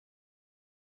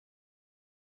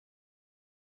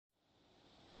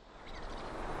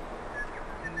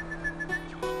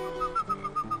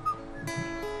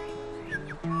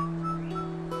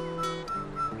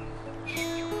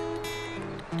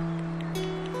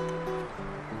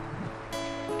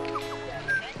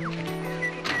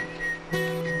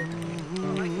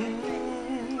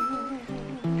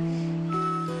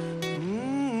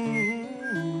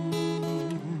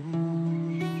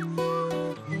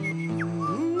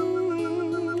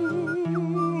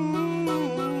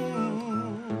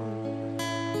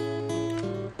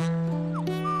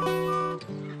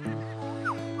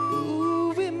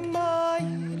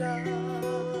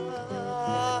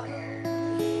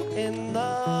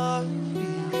kauri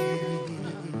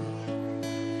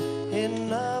e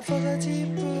nā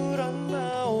whakatipurana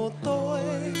o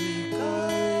toi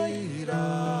kaira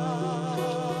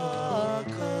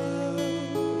kau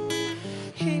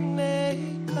hinei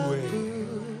ka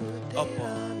pute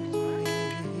ani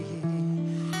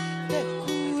te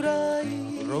kurai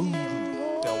Rauru,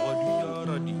 te awaria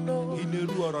rani,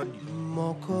 hinerua rani.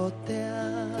 moko te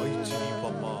Waitiri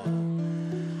papa.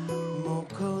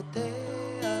 moko te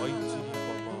Waitiri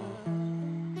papa.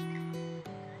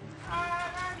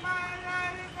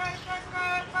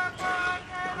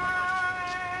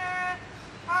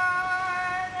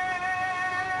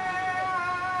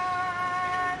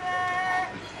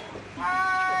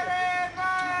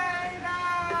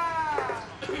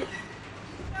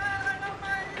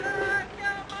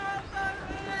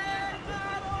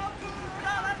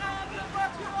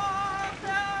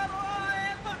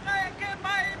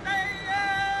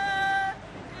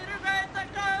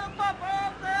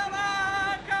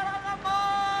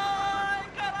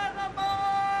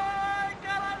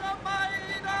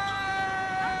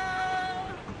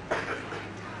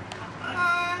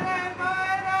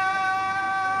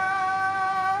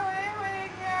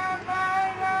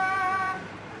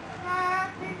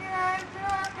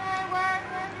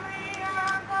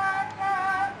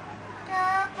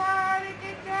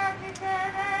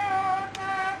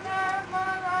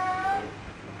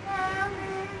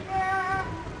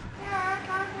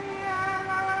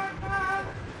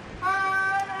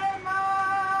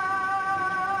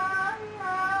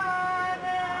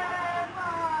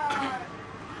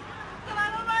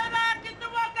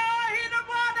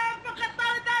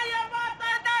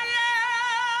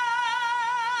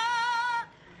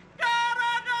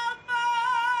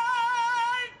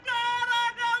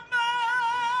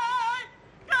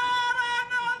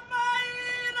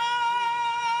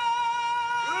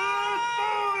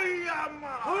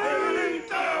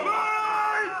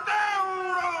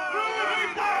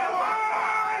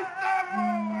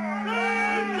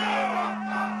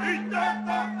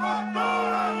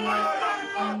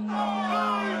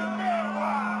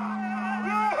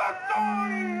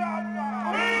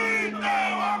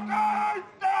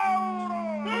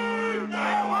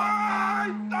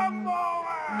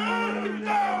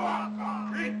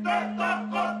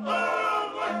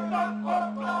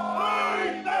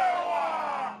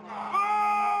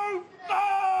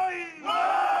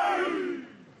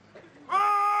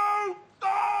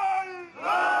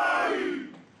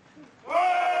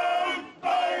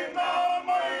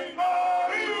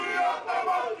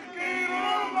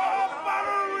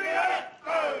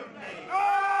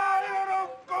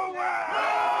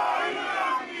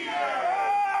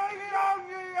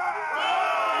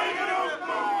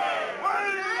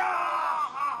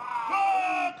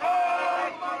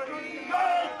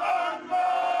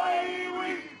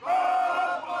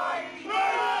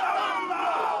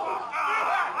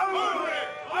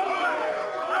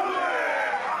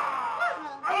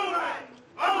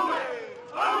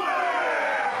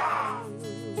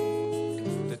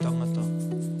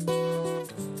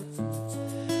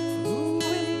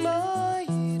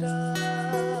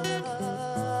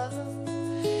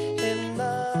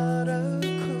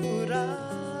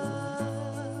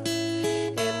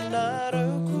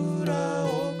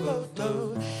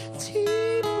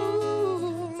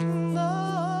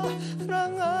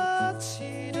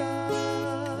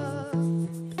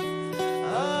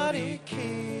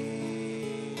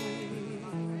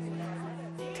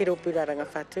 Te Roopu Raranga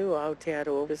Whatu o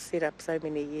Aotearoa was set up so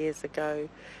many years ago,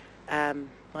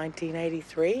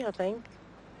 1983 I think,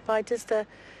 by just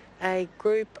a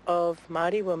group of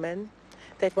Māori women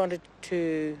that wanted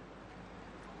to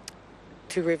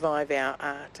revive our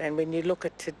art. And when you look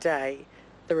at today,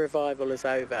 the revival is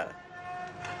over.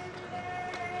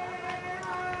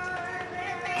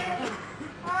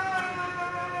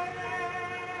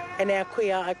 And our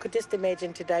kuia, I could just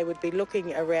imagine today would be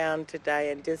looking around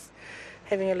today and just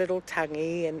having a little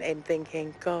tangi and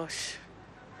thinking, gosh,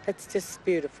 it's just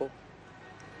beautiful.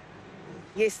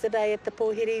 Yesterday at the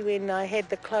pōhiri, when I had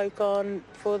the cloak on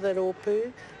for the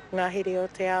rōpū, ngā here o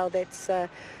te ao,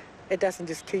 it doesn't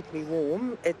just keep me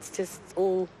warm, it's just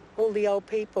all the old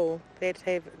people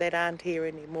that aren't here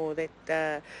anymore,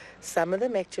 that some of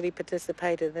them actually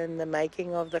participated in the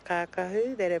making of the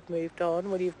kākahu that have moved on.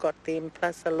 Well, you've got them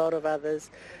plus a lot of others,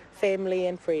 family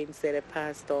and friends that have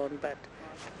passed on, but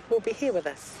will be here with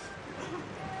us.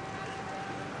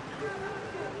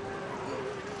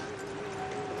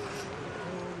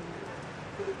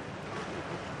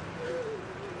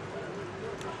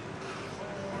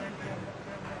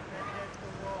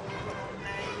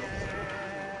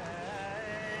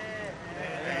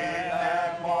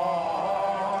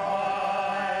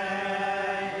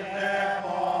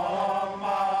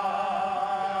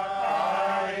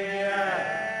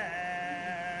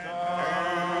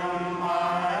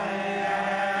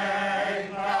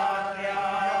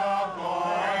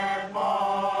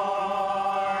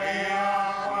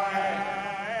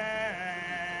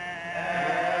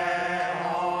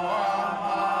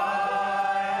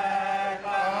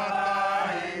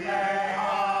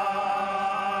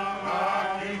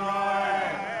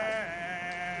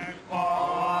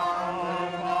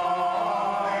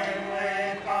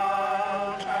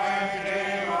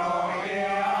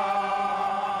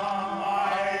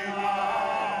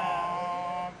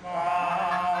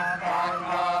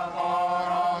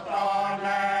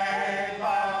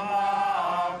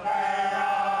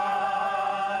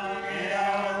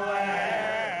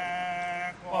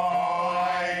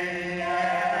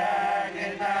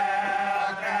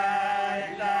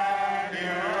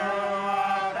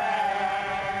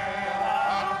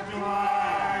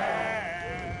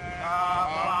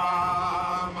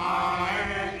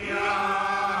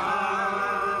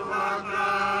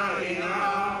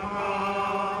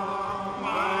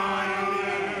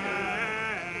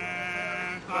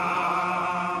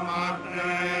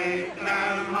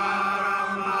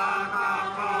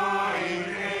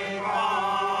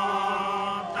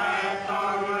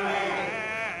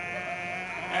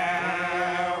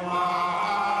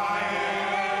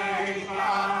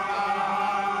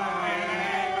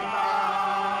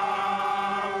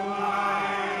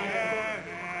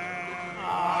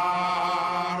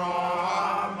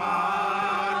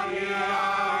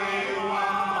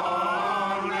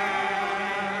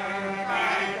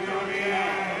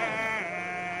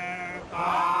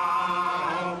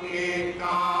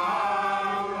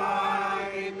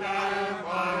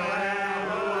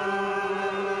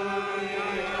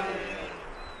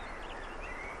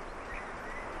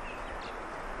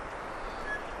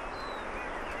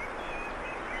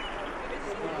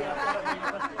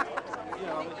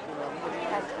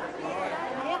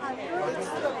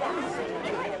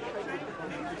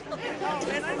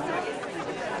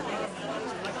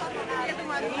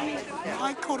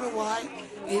 My korowai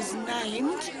is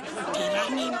named Te Roopu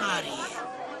Raranga.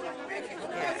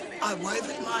 I wove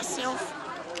it myself,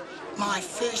 my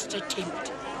first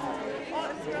attempt.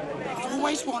 I've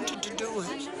always wanted to do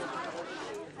it.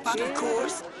 But of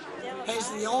course, as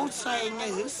the old saying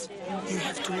is, you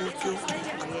have to walk your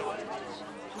talk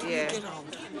when you get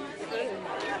older.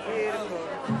 Beautiful.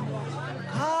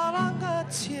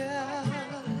 Karangatia,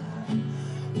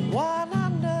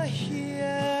 wanana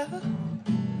here.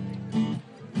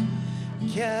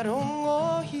 Kia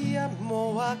rongo hia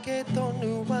moa ke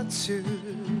tonu atu.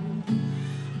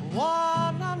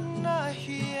 Wanana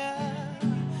here,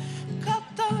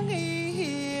 katangi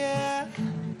here.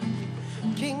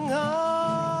 Ki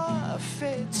ngā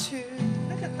whetu.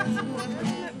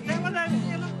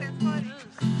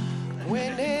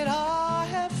 When it I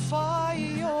have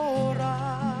whaiora,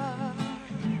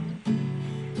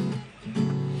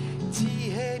 ti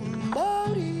he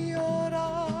Māori ora.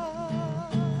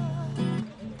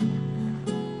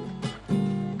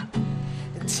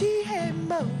 Ti he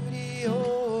Māori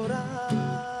ora.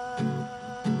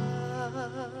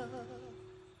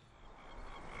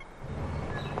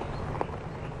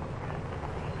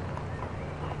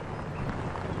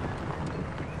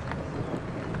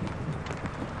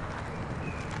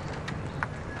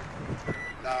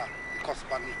 Nah, it costs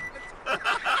money.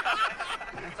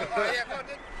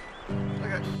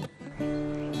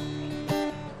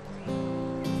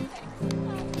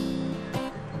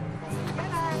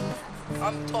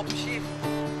 I'm top chef.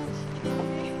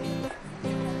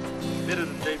 Better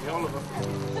than Jamie Oliver.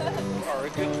 I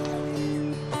reckon.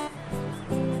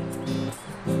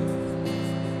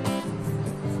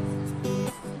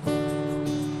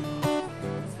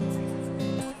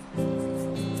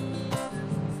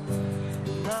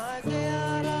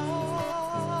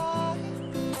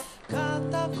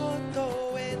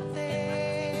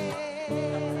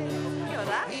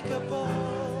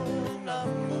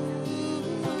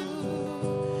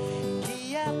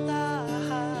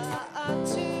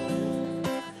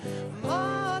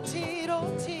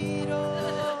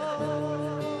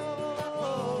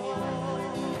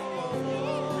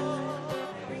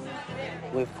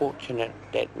 We're fortunate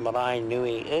that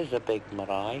Maraenui is a big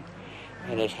marae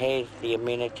and it has the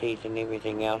amenities and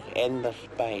everything else and the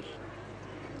space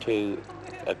to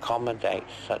accommodate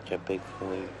such a big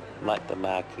hui like the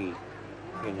marquee,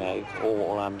 you know,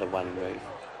 all under one roof.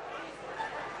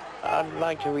 I'd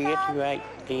like to reiterate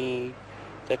the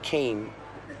team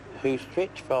who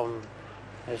stretch from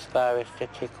as far as Te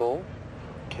Teko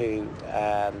to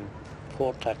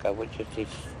Pōtaka, which is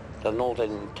the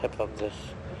northern tip of this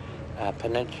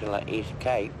peninsula, East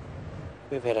Cape.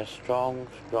 We've had a strong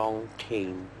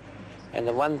team. And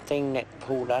the one thing that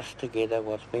pulled us together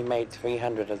was we made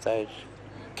 300 of those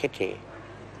kete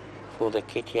for the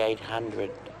Kete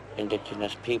 800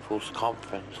 Indigenous Peoples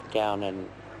Conference down in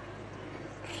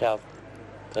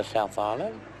the South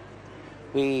Island.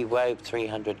 We wove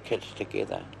 300 kits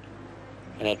together.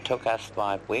 And it took us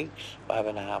 5 weeks,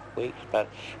 5.5 weeks. But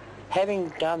having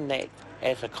done that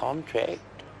as a contract,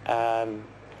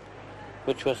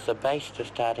 which was the base to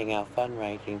starting our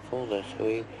fundraising for this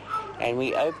hui, and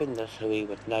we opened this hui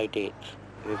with no debts.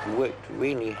 We've worked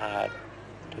really hard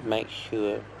to make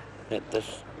sure that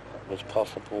this was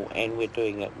possible, and we're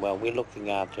doing it well. We're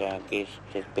looking after our guests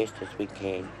as best as we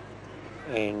can.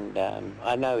 And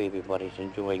I know everybody's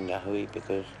enjoying the hui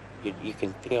because you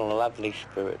can feel a lovely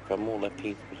spirit from all the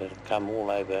people that have come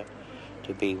all over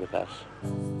to be with us.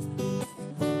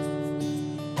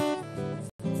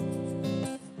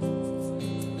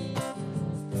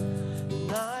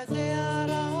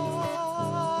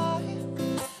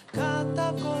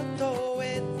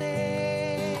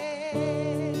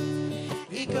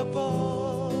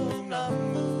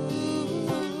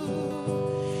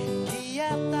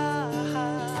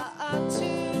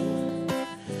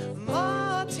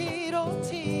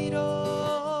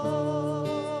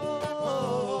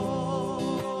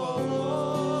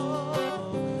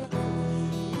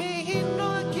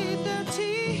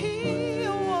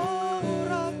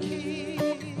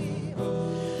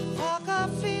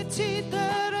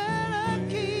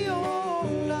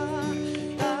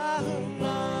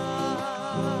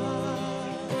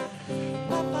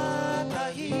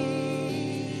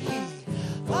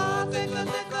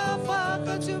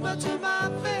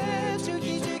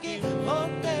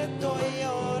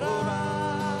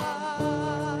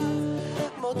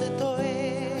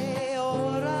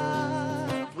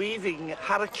 Weaving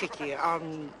harakeke,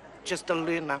 I'm just a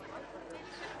learner.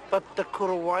 But the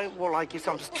korowai, well, I guess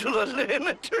I'm still a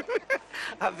learner too.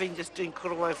 I've been just doing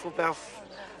korowai for about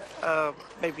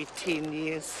maybe 10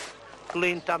 years.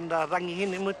 Learned under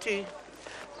Rangihine Mutu,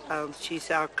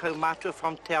 She's our kaumātua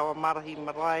from Te Maraenui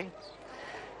Marae.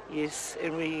 Yes,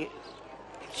 and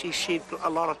she shared a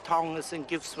lot of tongas and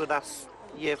gifts with us,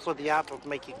 yeah, for the art of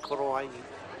making koroai.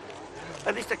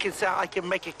 At least I can say I can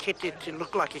make a kete to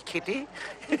look like a kete.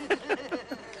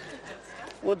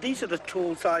 Well, these are the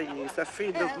tools I use. A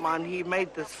friend of mine, he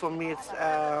made this for me. It's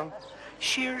a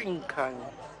shearing comb.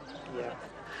 Yeah.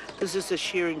 This is a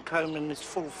shearing comb in its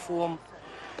full form.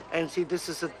 And see, this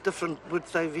is a different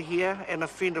width over here. And a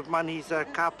friend of mine, he's a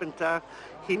carpenter.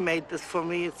 He made this for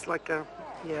me. It's like a,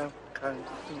 yeah, comb.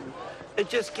 It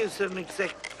just gives an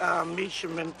exact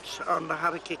measurement on the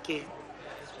harakeke.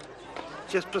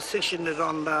 Just position it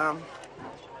on the...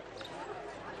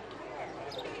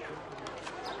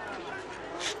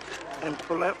 and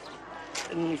pull up,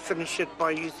 and you finish it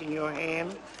by using your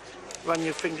hand. Run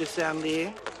your fingers down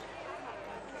there.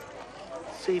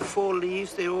 See, 4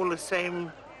 leaves, they're all the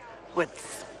same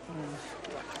width.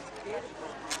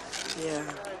 Yeah.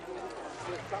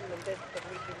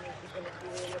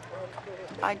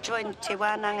 I joined Te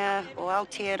Wānanga o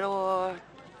Aotearoa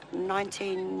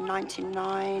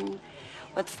 1999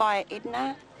 with Whaia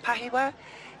Edna Pahiwa,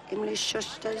 Emily's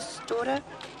sister's daughter,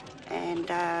 and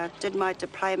did my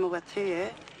diploma with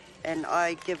her, and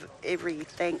I give every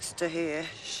thanks to her.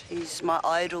 She's my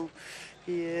idol.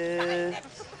 Yeah.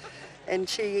 And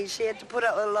she had to put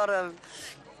up with a lot of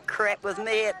crap with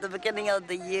me at the beginning of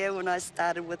the year when I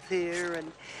started with her,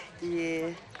 and yeah.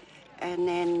 And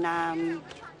then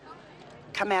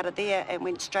come out of there and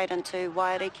went straight into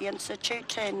Waiariki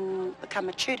Institute and become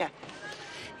a tutor.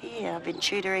 Yeah, I've been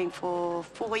tutoring for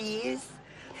 4 years.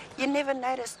 You never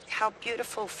noticed how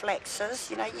beautiful flax is.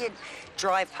 You know, you'd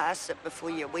drive past it before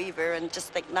you weaver and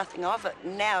just think nothing of it.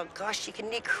 Now, gosh, you can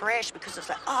near crash because it's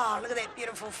like, oh, look at that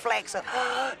beautiful flax. Or,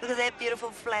 oh, look at that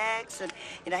beautiful flax. And,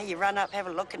 you know, you run up, have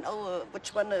a look, and, oh,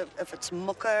 which one, if it's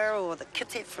muka or the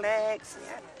kite flax.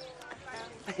 Yeah.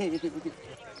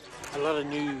 A lot of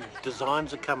new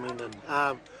designs are coming in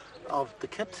of the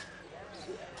kit.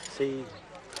 See,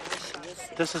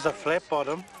 this is a flat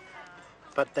bottom,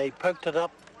 but they poked it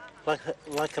up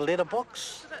like a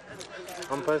letterbox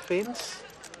on both ends,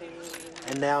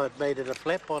 and now it made it a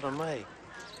flat bottom, eh?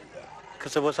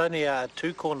 Because it was only a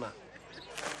 2-corner.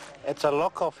 It's a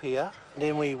lock off here,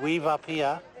 then we weave up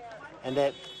here, and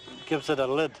that gives it a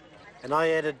lid. And I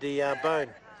added the bone,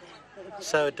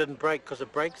 so it didn't break, because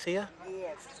it breaks here.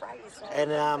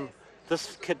 And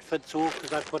this kit fits all,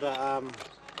 because I put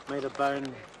made a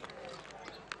bone,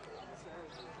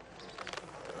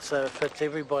 so it fits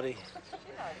everybody.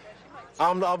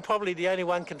 I'm probably the only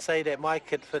one can say that my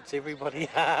kit fits everybody.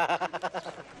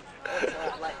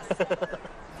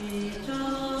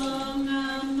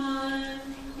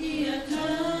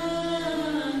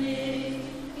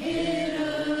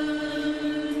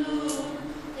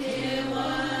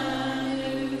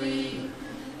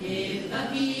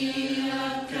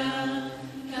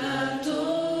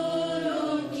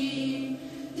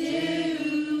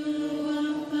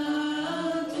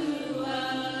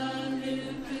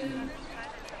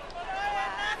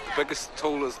 The biggest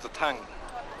tool is the tongue.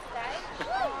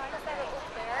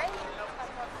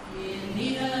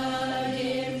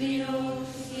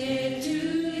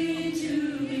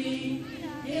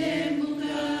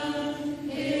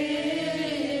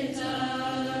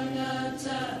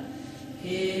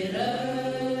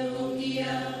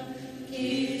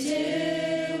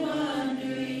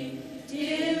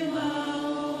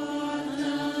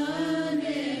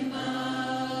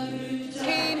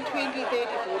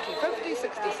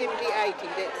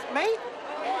 That's me.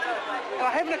 And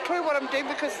I haven't a clue what I'm doing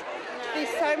because there's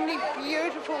so many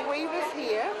beautiful weavers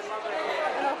here.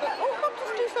 And I thought, oh, I'll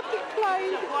just do something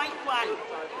plain. The white one.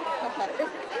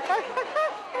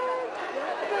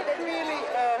 Not really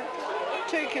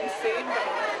too concerned.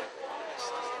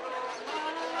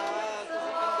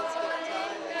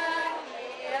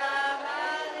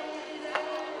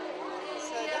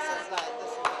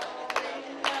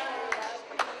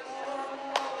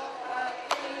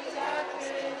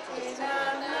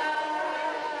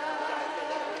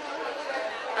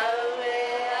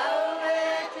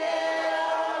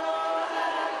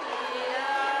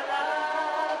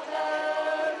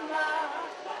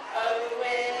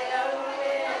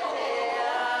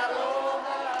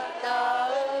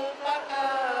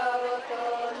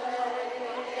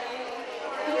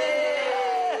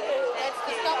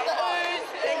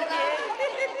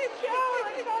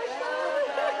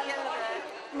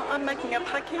 I'm making a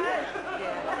paki,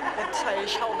 it's a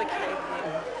shoulder cape.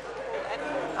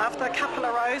 After a couple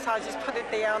of rows, I just put it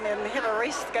down and have a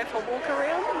rest, go for a walk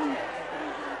around, and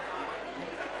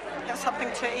have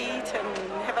something to eat and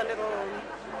have a little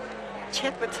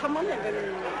chat with someone, and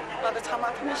then by the time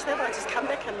I finish that, I just come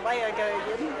back and away I go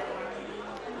again.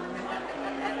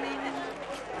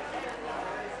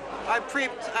 I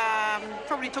prepped,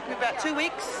 probably took me about 2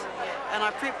 weeks, and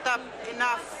I prepped up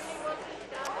enough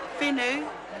whenua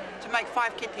to make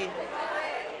 5 kete.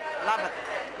 Love it,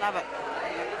 love it.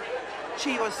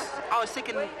 I was sick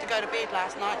to go to bed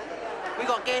last night. We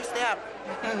got gassed out.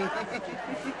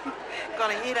 Got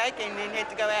a headache and then had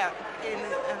to go out. And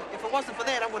if it wasn't for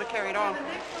that, I would have carried on.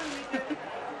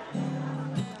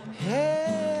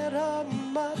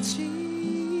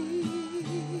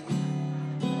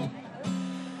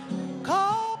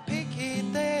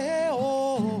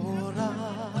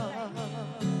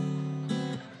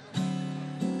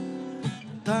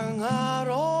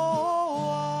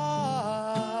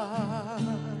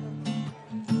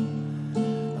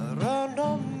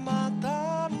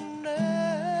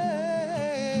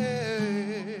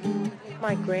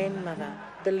 My grandmother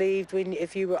believed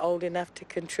if you were old enough to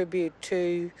contribute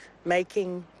to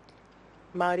making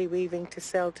Māori weaving to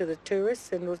sell to the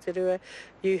tourists in Aotearoa,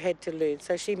 you had to learn.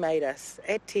 So she made us,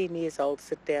 at 10 years old,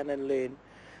 sit down and learn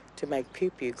to make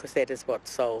pupu, because that is what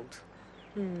sold.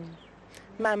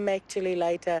 Mum actually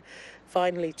later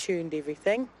finally tuned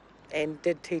everything and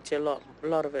did teach a lot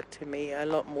of it to me, a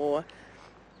lot more.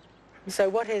 So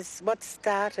what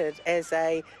started as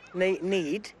a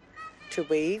need to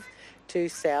weave, to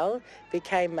sell,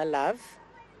 became a love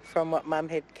from what Mum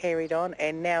had carried on,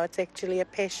 and now it's actually a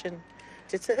passion.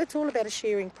 It's all about a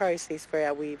sharing process for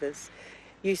our weavers.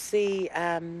 You see,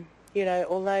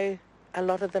 although a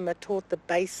lot of them are taught the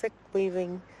basic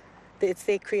weaving, it's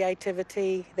their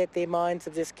creativity that their minds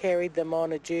have just carried them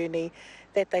on a journey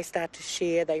that they start to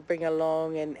share, they bring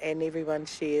along, and everyone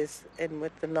shares in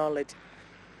with the knowledge.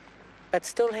 But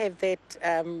still have that,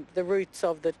 the roots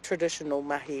of the traditional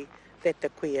mahi that the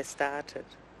kuia started.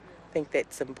 I think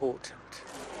that's important.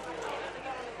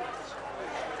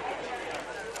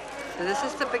 So this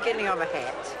is the beginning of a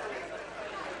hat.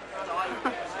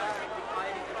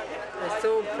 It's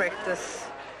all practice.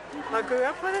 I grew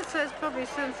up with it, so it's probably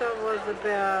since I was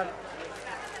about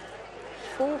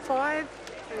 4 or 5.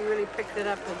 I really picked it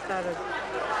up and started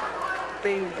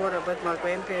being brought up with my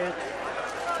grandparents,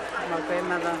 my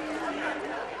grandmother.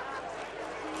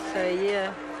 So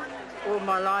yeah, all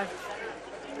my life,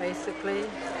 basically.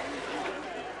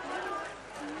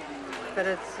 But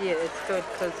it's good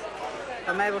because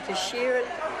I'm able to share it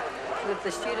with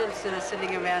the students that are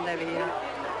sitting around over here,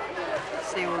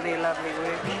 see all their lovely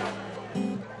work.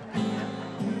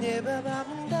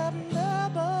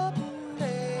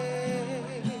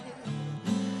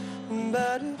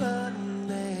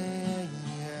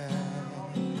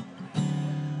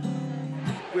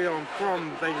 Where I'm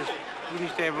from, we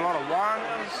used to have a lot of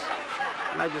wāngas,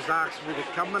 and they just asked me to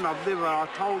come in. I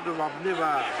told them I've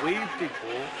never weaved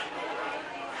before,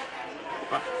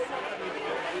 but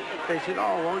they said,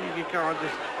 oh, well, you can go. I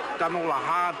just done all the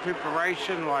hard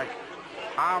preparation, like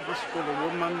harvest for the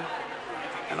woman,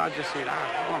 and I just said,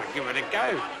 I want to give it a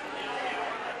go.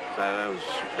 So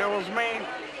that was me.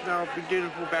 Now, I've been doing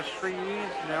it for about 3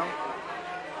 years now,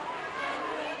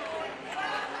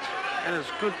 and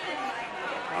it's good.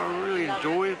 I really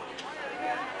enjoy it.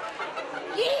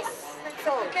 Yes, that's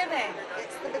the beginning.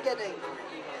 It's the beginning.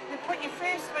 You put your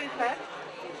first loop in,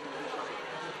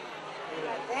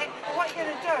 like that. What you're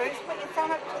going to do is put your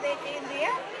thumb up to that end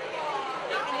there,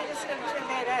 and you're just going to turn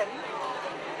that in.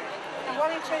 And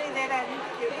while you're turning that in,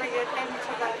 you bring it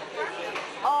into the,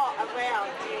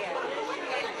 around, yeah.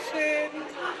 Turn,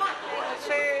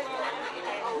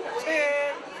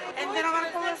 and then I'm going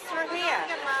to pull this through here.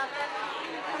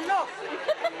 Look,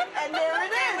 and there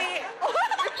it is.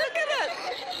 Look at it.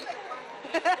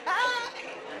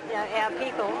 Our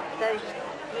people, those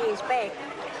years back,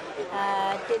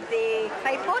 did their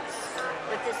clay pots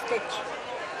with the stitch.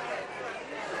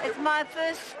 It's my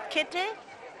first kete,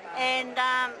 and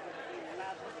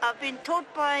I've been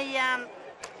taught by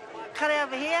kare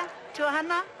over here,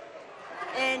 Tuahana,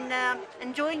 and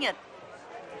enjoying it.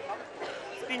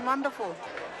 It's been wonderful.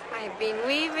 I've been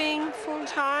weaving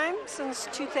full-time since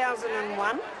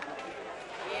 2001,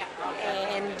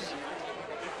 and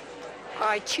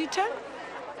I tutor,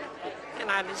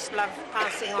 and I just love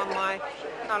passing on my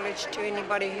knowledge to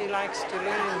anybody who likes to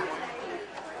learn.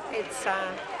 It's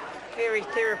very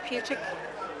therapeutic,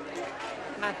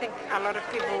 and I think a lot of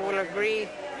people will agree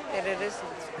that it's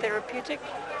therapeutic.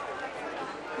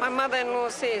 My mother-in-law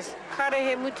says, "Kare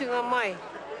he mutunga mai,"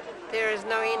 there is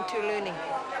no end to learning.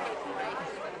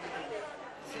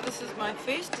 This is my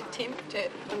first attempt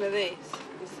at one of these,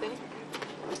 you see,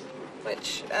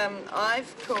 which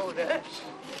I've called it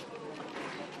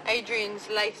Adrian's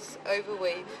Lace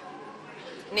Overweave.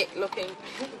 net looking.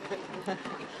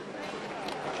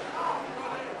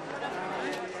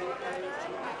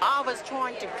 I was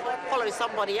trying to follow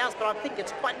somebody else, but I think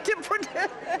it's quite different.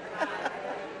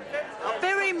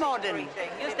 Very modern.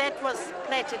 Yes, that was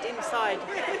plaited inside,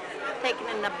 taken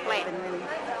in the plait and then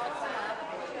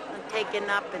taken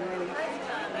up and then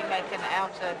You make an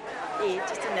outer. yeah,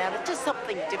 just an outer, just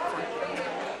something different.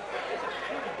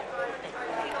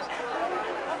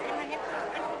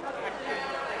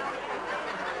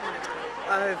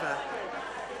 Over.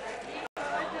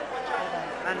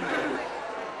 Under.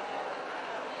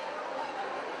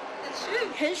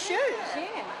 His shoes,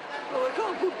 yeah. Well, I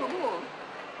can't put them on.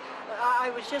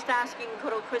 I was just asking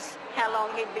Koro Chris how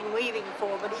long he'd been weaving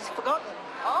for, but he's forgotten.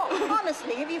 Oh,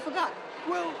 honestly, have you forgotten?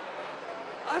 Well,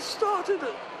 I started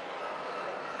it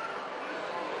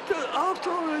after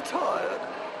I retired.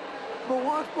 My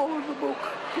wife borrowed the book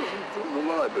from the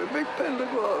library, Big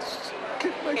Pendergrass,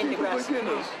 Kit Making for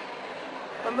Beginners.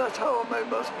 And that's how I made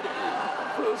my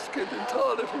first kit,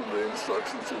 entirely from the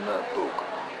instructions in that book.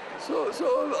 So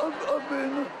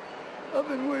I've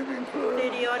been weaving for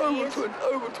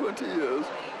over 20 years.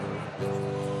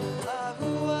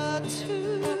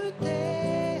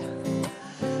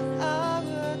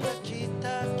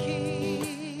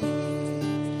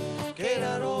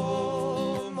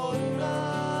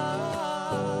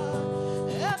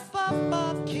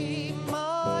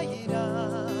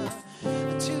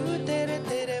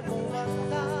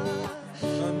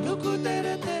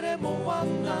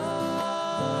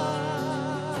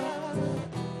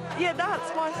 Yeah, that's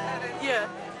my, yeah.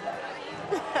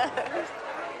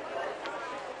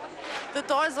 The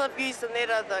dyes I've used in that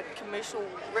are the commercial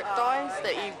rip dyes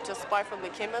that you just buy from the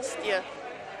chemist, yeah.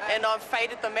 And I've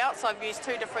faded them out, so I've used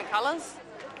 2 different colours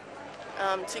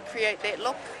to create that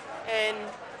look. And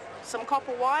some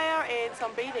copper wire and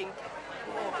some beading.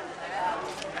 Yeah.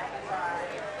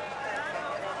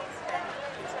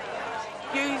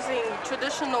 Using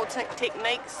traditional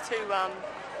techniques to,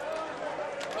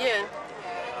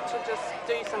 to just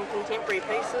do some contemporary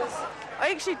pieces. I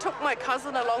actually took my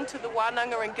cousin along to the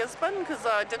Wānanga in Gisborne because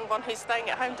I didn't want her staying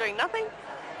at home doing nothing.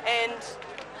 And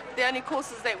the only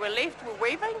courses that were left were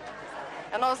weaving.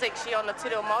 And I was actually on a Te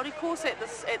Reo Māori course at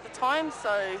the time,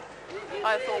 so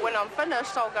I thought when I'm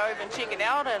finished I'll go over and check it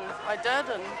out, and I did,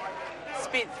 and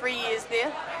spent 3 years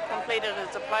there, completed a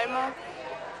diploma.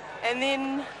 And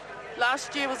then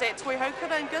last year was at Toi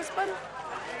Haukura in Gisborne,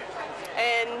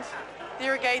 and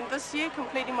there again this year,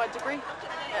 completing my degree,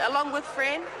 along with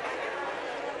Fran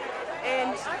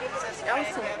and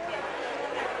Alison.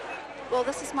 Well,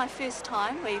 this is my first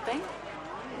time weaving,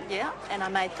 yeah, and I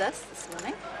made this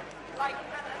morning.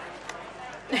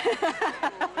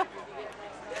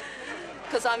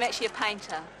 Because I'm actually a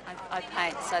painter. I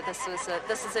paint, so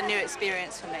this is a new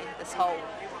experience for me. This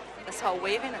whole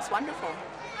weaving, it's wonderful.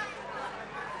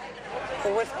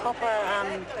 Well, with copper,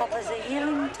 copper's a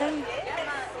healing too.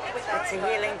 It's a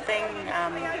healing thing.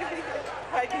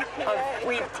 I've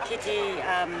weaved kiti,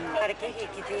 harakeke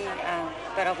kiti,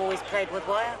 but I've always played with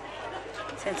wire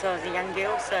since I was a young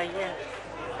girl, so yeah,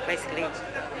 basically.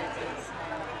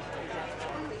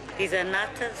 These are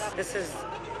natas. This is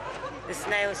the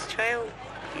snail's trail,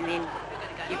 and then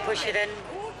you push it in.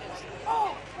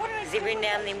 Because every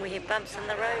now and then we have bumps in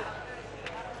the road.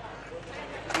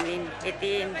 And then at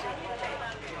the end,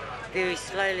 very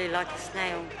slowly like a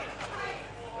snail.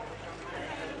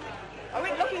 I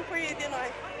went looking for you, didn't I?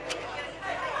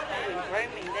 You went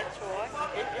roaming, that's right.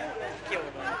 Kia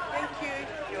ora. Thank you.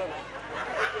 Kia ora.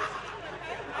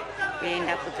 We end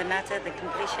up with the nata, the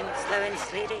completion, slow and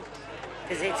steady.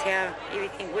 Because that's how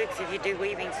everything works. If you do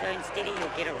weaving slow and steady,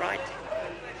 you'll get it right.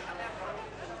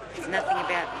 There's nothing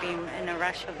about being in a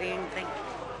rush of anything.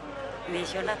 And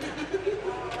there's your nata.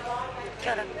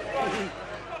 Kia ora.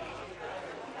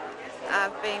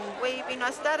 I've been weaving.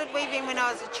 I started weaving when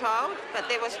I was a child, but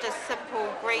there was just simple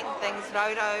green things,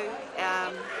 roro.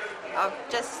 I've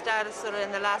just started sort of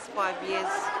in the last 5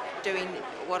 years doing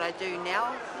what I do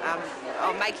now.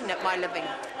 I'm making it my living.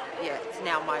 Yeah, it's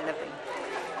now my living.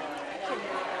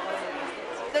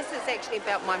 This is actually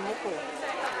about my moko.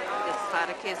 This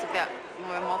whāraki is about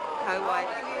my moko kauai.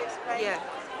 Yeah.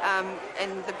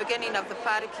 And the beginning of the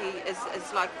whāraki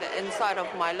is like the inside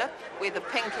of my lip, where the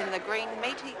pink and the green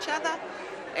meet each other.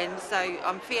 And so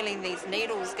I'm feeling these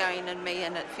needles going in me,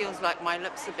 and it feels like my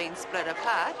lips are being split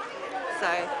apart. So,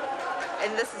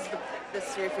 and this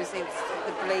represents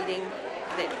the bleeding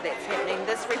that's happening.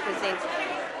 This represents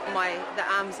the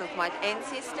arms of my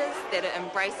ancestors that are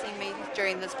embracing me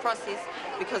during this process,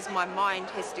 because my mind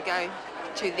has to go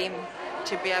to them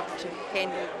to be able to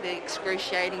handle the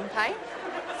excruciating pain.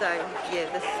 So yeah,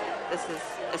 this is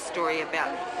a story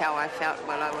about how I felt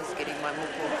while I was getting my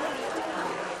moko.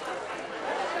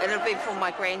 It'll be for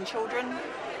my grandchildren.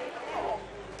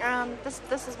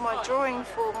 This is my drawing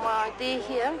for my deer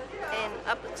here, and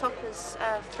up the top is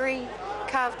 3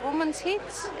 carved women's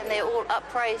heads, and they're all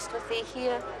upraised with their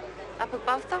hair up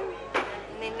above them.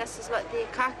 And then this is like their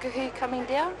kākahu coming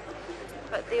down,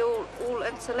 but they're all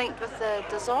interlinked with the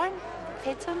design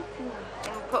pattern,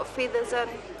 and we put feathers in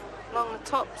along the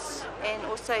tops and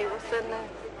also within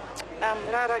the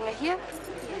raranga here.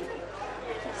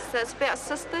 So it's about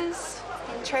sisters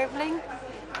and travelling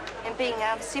and being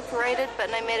separated, but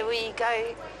no matter where you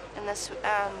go in this,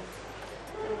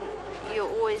 you're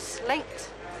always linked.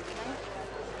 You know?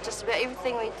 Just about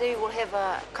everything we do will have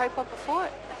a kaupapa for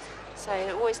it, so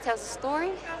it always tells a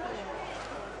story.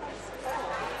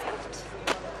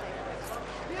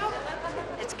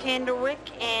 It's candlewick,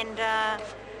 and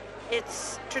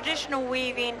it's traditional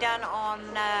weaving done on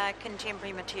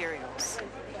contemporary materials.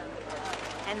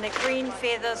 And the green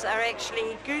feathers are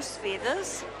actually goose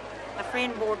feathers. A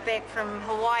friend brought back from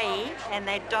Hawaii, and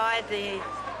they dyed the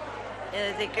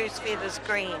goose feathers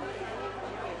green.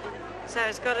 So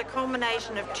it's got a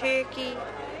combination of turkey,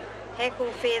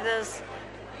 hackle feathers,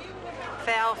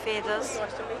 fowl feathers,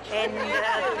 and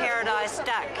the paradise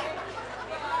duck.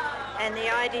 And the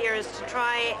idea is to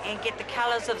try and get the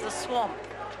colours of the swamp.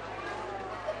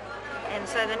 And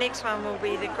so the next one will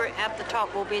be up the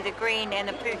top will be the green and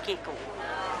the pūkeko.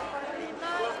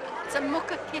 It's a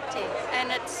mukakete,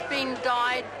 and it's been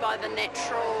dyed by the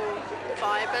natural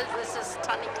fibres. This is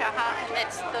tanikaha, and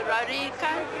that's the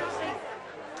rorika.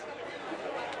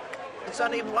 It's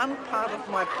only one part of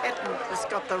my pattern that's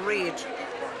got the red.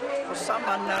 For some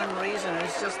unknown reason,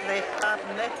 it's just that part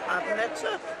and that part, and that's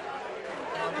it.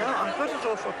 No, I put it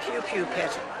off a pew-pew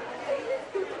pattern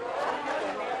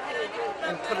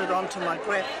and put it onto my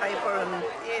graph paper, and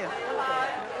yeah,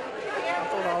 I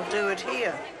thought I'll do it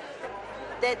here.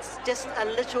 That's just a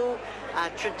little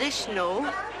traditional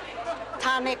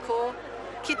tāneko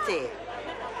kite.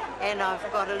 And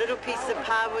I've got a little piece of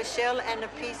paua shell and a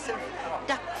piece of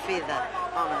duck feather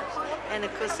on it. And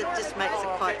of course it just makes it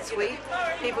quite sweet.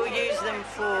 People use them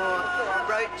for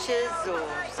brooches or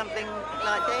something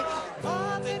like that.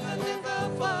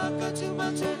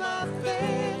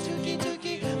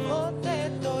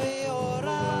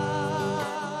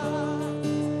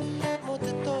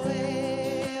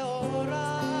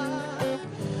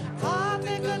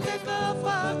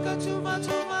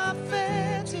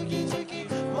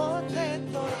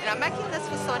 And I'm making this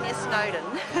for Sonia Snowden.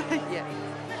 Yeah.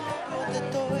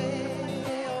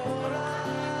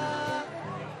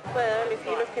 Well, if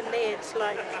you look in there, it's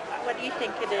like, what do you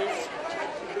think it is?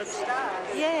 It looks,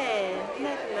 yeah, isn't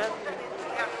that lovely?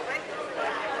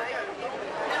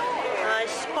 I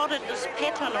spotted this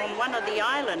pattern on one of the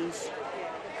islands,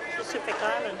 Pacific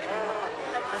Island.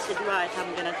 I said, right,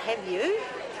 I'm going to have you.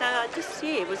 So I just,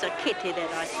 yeah, it was a kete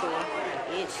that I saw.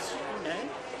 Yes, you know,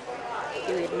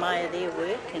 you admire their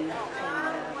work, and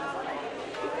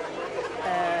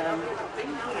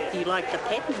you like the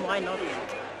pattern, why not?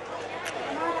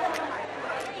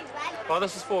 Oh,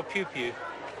 this is for pew-pew.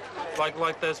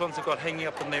 Like those ones I've got hanging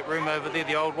up in that room over there,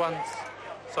 the old ones.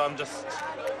 So I'm just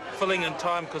filling in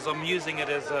time because I'm using it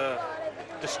as a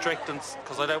distractant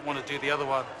because I don't want to do the other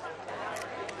one.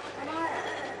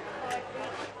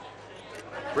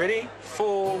 Ready?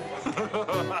 4.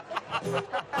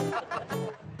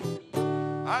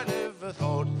 I never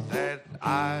thought that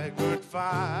I could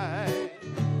find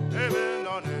heaven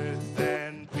on earth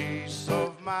and peace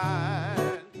of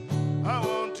mind. I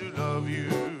want to love you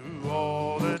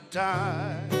all the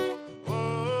time.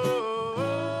 Oh,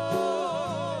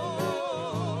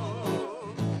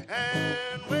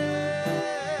 and when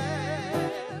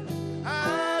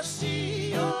I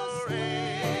see your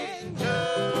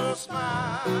angel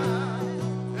smile,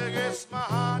 I guess my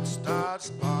heart starts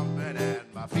pumping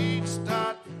and my feet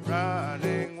start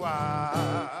running wild.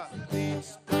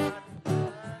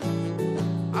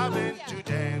 I've been to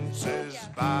dances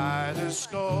by the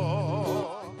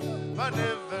score, but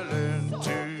never learned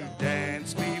to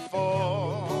dance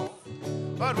before.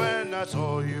 But when I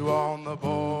saw you on the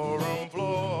ballroom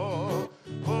floor,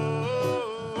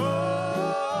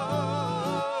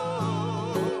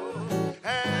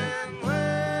 and when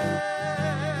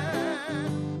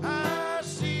I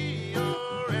see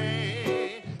your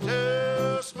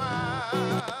angel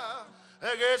smile,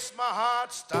 I guess my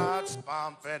heart starts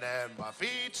pumping and my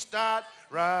feet start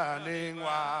running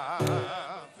wild.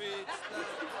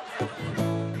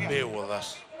 Bear with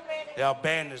us. Our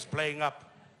band is playing up.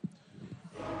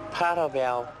 Part of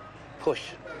our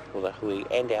push for the hui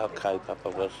and our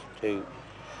kaupapa was to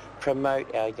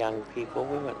promote our young people.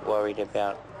 We weren't worried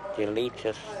about the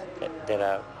elitists that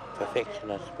are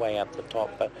perfectionists way up the top,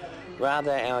 but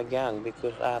rather our young,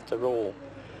 because after all,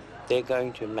 they're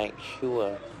going to make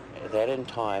sure that in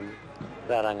time,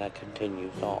 Raranga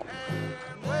continues on.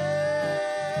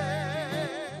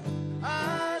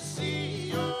 I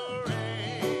see your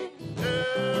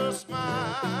angel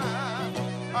smile.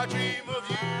 I dream of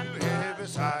you here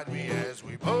beside me as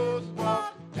we both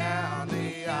walk down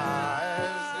the aisle.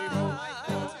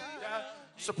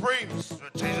 Supreme,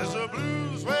 Jesus of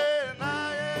blues when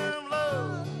I am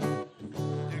low.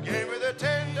 You gave me the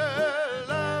tender,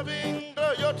 loving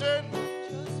glow. Your tender,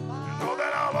 you know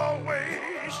that I'll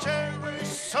always cherish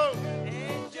so.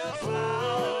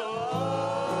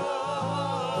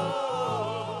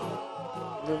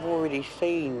 We've already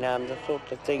seen the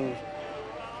sorts of things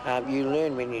you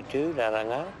learn when you do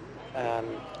Raranga.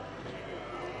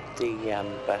 The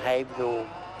behavioural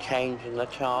change in the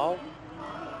child.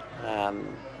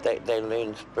 They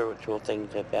learn spiritual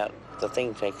things about the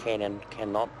things they can and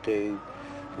cannot do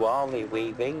while they're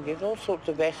weaving. There's all sorts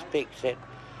of aspects that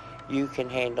you can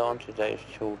hand on to those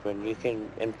children. You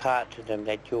can impart to them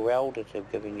that your elders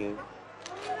have given you.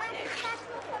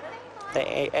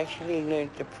 They actually learn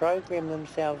to program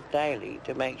themselves daily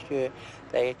to make sure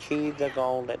they achieve the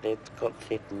goal that they've got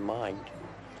set in mind.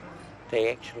 They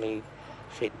actually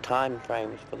set time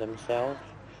frames for themselves,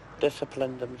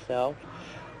 discipline themselves,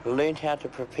 learn how to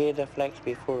prepare the flax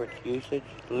before its usage,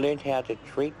 learn how to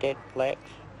treat that flax.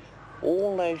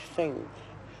 All those things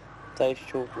those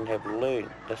children have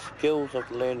learned, the skills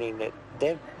of learning that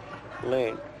they've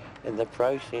learned in the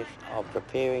process of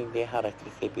preparing their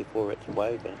harakeke before it's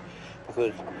woven.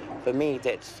 Because for me,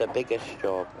 that's the biggest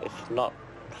job. It's not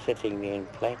sitting there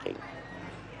and plaiting.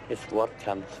 It's what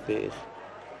comes first.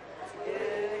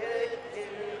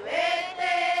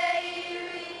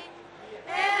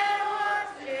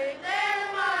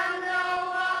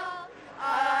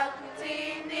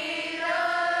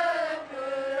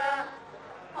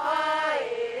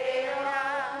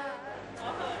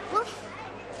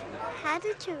 How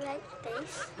did you make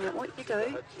this? What you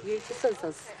do, use the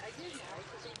scissors.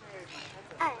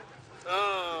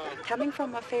 Coming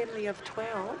from a family of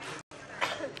 12,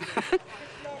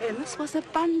 and this was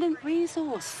abundant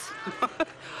resource.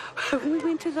 When we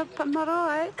went to the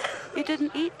marae, you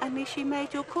didn't eat unless you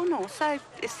made your kono. So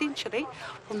essentially,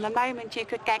 from the moment you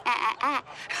could go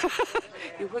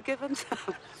you were given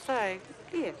some. So,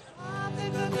 yeah.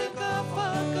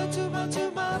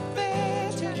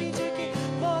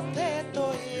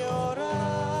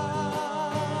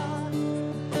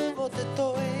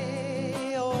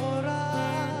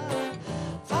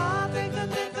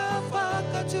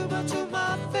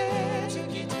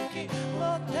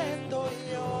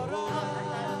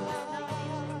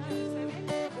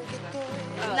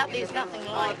 There's nothing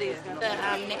like the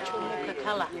natural muka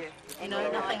colour, you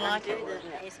know, nothing like it.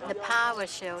 The power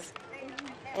shells,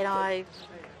 and I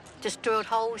just drilled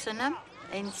holes in them,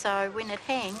 and so when it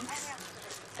hangs,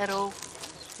 it'll,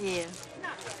 yeah.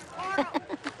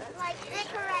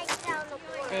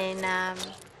 And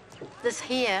this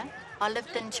here, I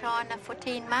lived in China for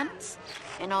 10 months,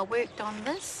 and I worked on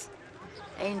this,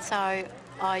 and so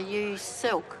I use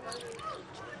silk,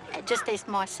 just as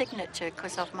my signature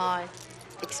because of my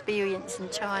experience in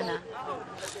China.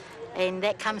 And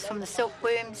that comes from the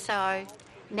silkworm, so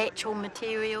natural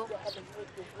material.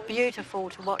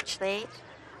 Beautiful to watch that.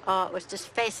 Oh, it was just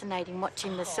fascinating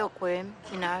watching the silkworm,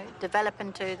 you know, develop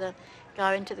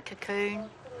go into the cocoon,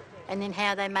 and then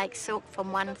how they make silk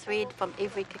from one thread, from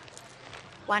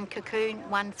one cocoon,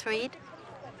 one thread.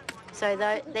 So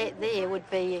that there would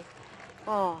be,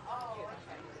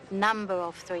 number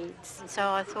of threads. So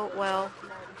I thought, well,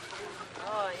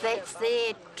 that's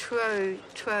their true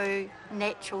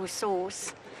natural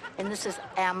source, and this is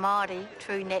our Māori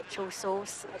true natural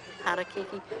source,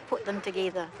 harakeke. Put them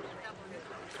together.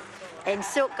 And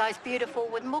silk goes beautiful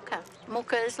with muka.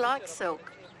 Muka is like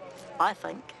silk, I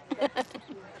think.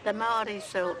 The Māori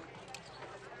silk.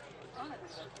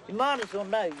 You might as well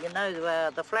know, you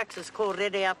know, the flax is called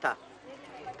rereata.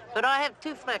 But I have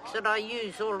two flax that I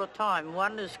use all the time.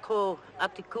 One is called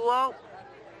atikuao,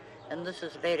 and this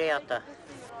is rereata.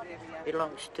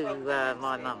 Belongs to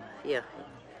my mum, yeah.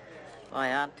 My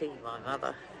auntie, my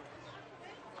mother.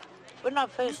 When I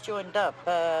first joined up,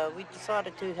 we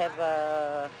decided to have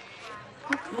a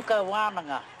muka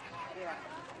wānanga.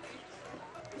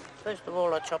 First of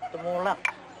all, I chopped them all up.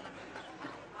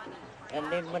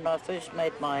 And then when I first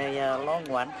made my long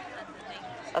one,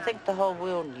 I think the whole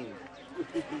world knew.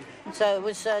 So it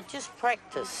was just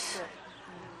practice.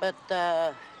 But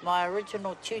my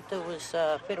original tutor was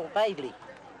Pero Bailey.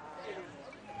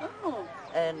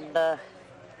 And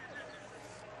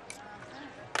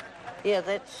yeah,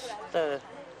 that's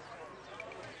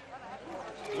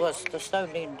was the stone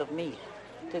end of me.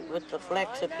 With the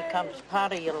flax, it becomes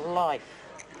part of your life.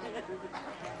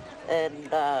 And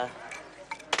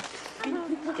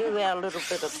do our little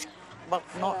bit of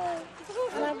whatnot.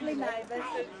 Lovely neighbours.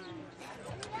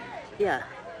 Yeah.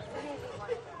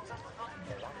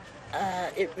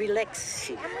 It relaxes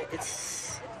you.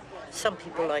 It's, some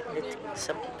people like knitting,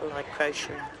 some people like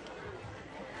crocheting.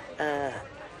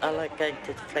 I like going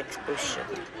to the flax bush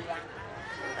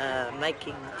and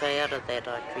making out of that.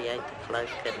 I create the cloak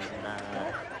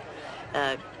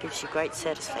and gives you great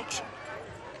satisfaction.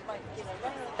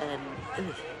 And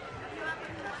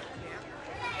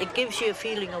it gives you a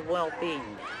feeling of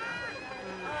well-being.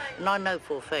 And I know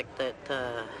for a fact that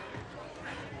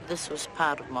this was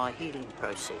part of my healing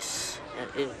process.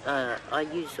 I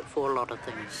use it for a lot of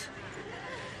things.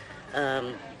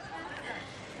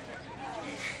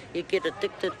 You get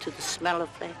addicted to the smell of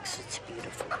flax, it's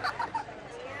beautiful.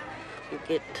 You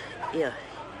get, yeah,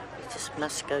 you just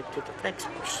must go to the flax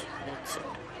bush, that's it,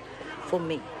 for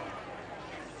me.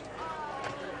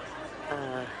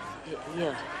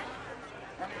 Yeah,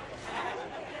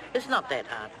 it's not that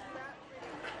hard.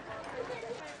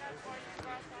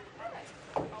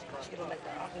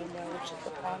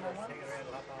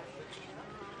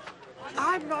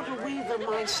 I'm not a weaver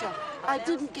myself. I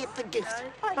didn't get the gift,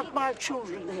 but my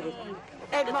children had it.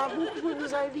 And my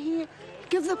women's over here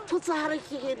put the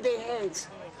haraki in their hands.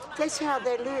 That's how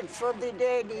they learned from their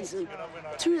daddies, and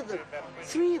 2 of them,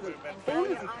 3 of them, all of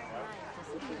them.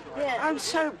 Yeah, I'm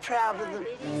so proud of them.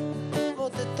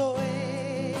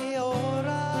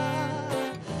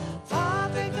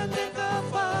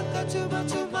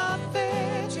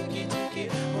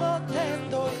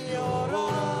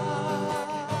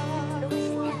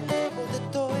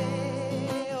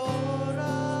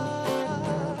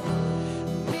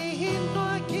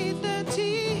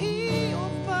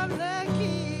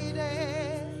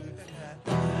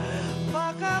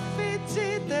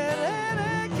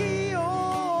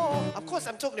 Of course,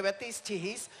 I'm talking about these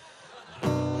teas. We've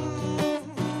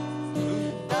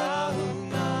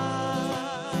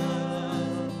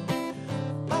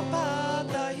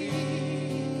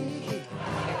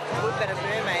got a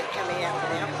mermaid coming out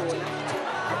from our corner.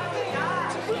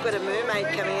 We've got a mermaid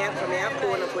coming out from our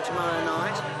corner for tomorrow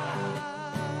night.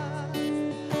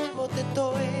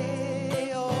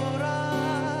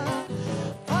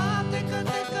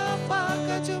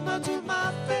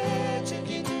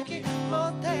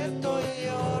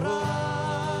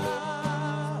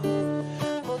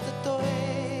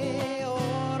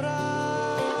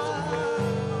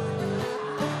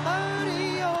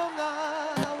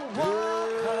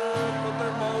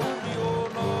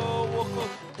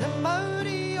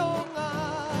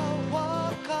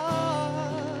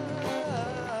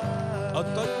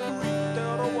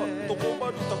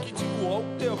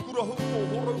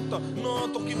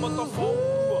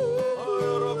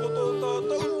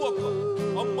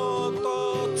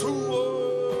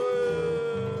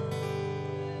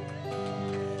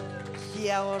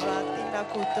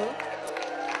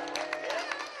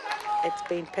 It's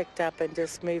been picked up and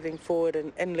just moving forward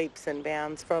in leaps and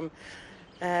bounds from,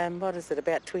 what is it,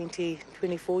 about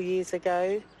 24 years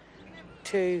ago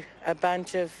to a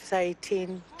bunch of, say,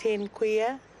 10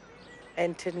 queer.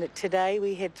 And today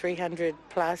we had 300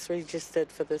 plus registered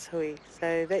for this hui.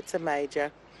 So that's a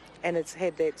major. And it's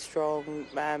had that strong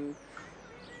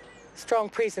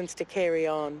presence to carry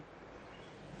on.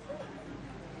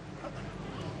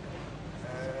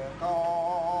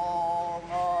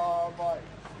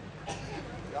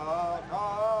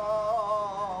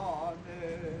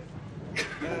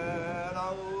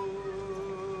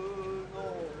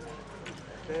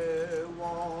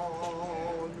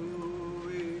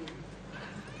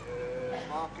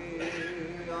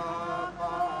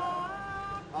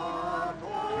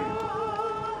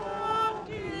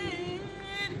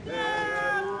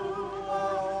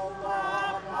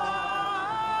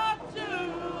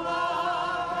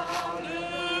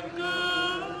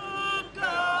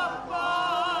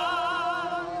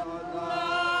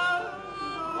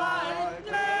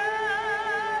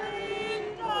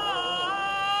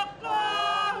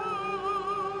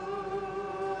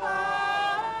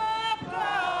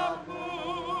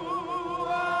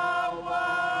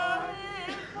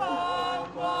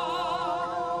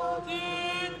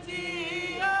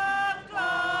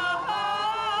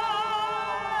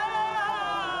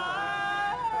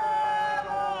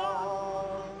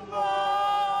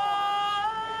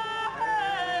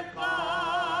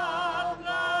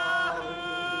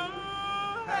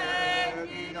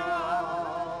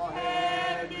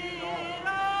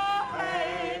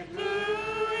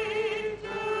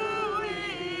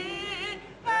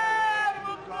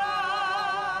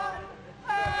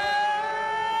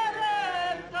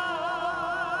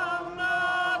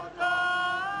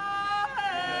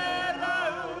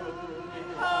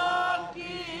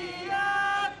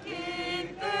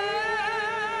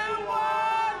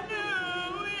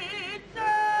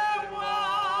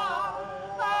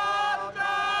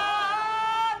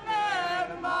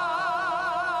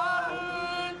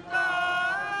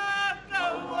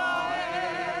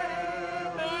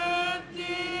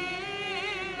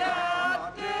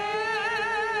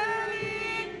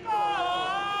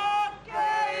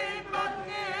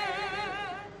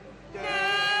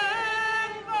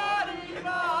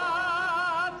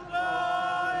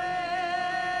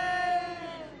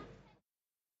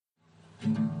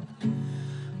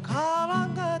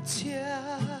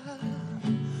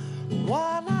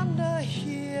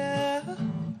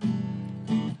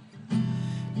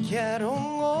 Kia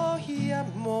rongo hia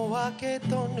mo ake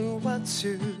tonu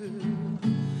atu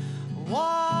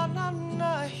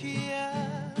Wanana hia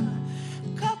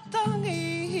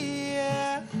Katangi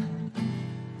hia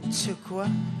Tukua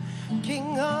ki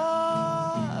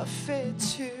ngā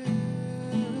whetu